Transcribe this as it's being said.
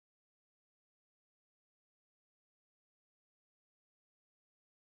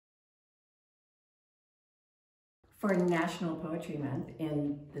For National Poetry Month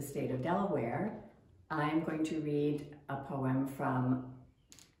in the state of Delaware, I'm going to read a poem from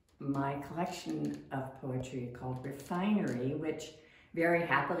my collection of poetry called Refinery, which very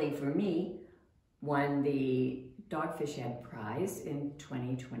happily for me won the Dogfish Head Prize in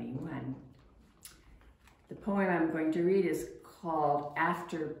 2021. The poem I'm going to read is called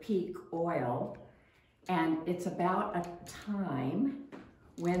After Peak Oil, and it's about a time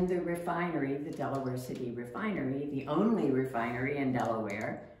when the refinery, the Delaware City refinery, the only refinery in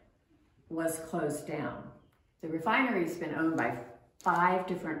Delaware, was closed down. The refinery's been owned by 5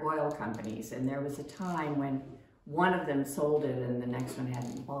 different oil companies, and there was a time when one of them sold it and the next one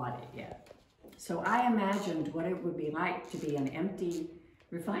hadn't bought it yet. So I imagined what it would be like to be an empty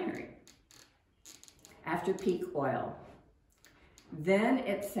refinery after peak oil. Then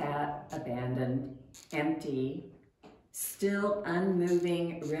it sat abandoned, empty, still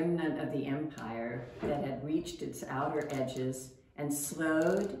unmoving remnant of the empire that had reached its outer edges and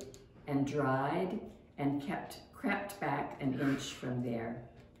slowed and dried and crept back an inch from there.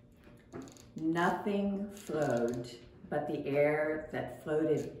 Nothing flowed but the air that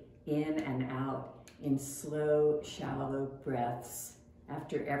floated in and out in slow, shallow breaths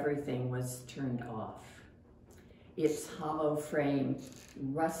after everything was turned off. Its hollow frame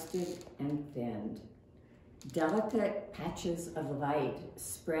rusted and thinned. Delicate patches of light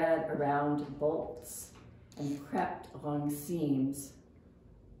spread around bolts and crept along seams.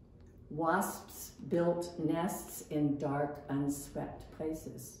 Wasps built nests in dark, unswept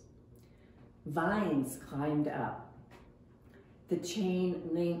places. Vines climbed up. The chain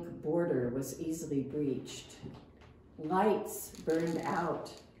link border was easily breached. Lights burned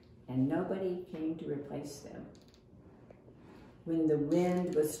out, and nobody came to replace them. When the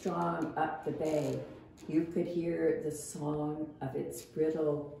wind was strong up the bay, you could hear the song of its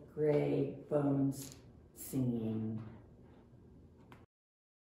brittle gray bones singing.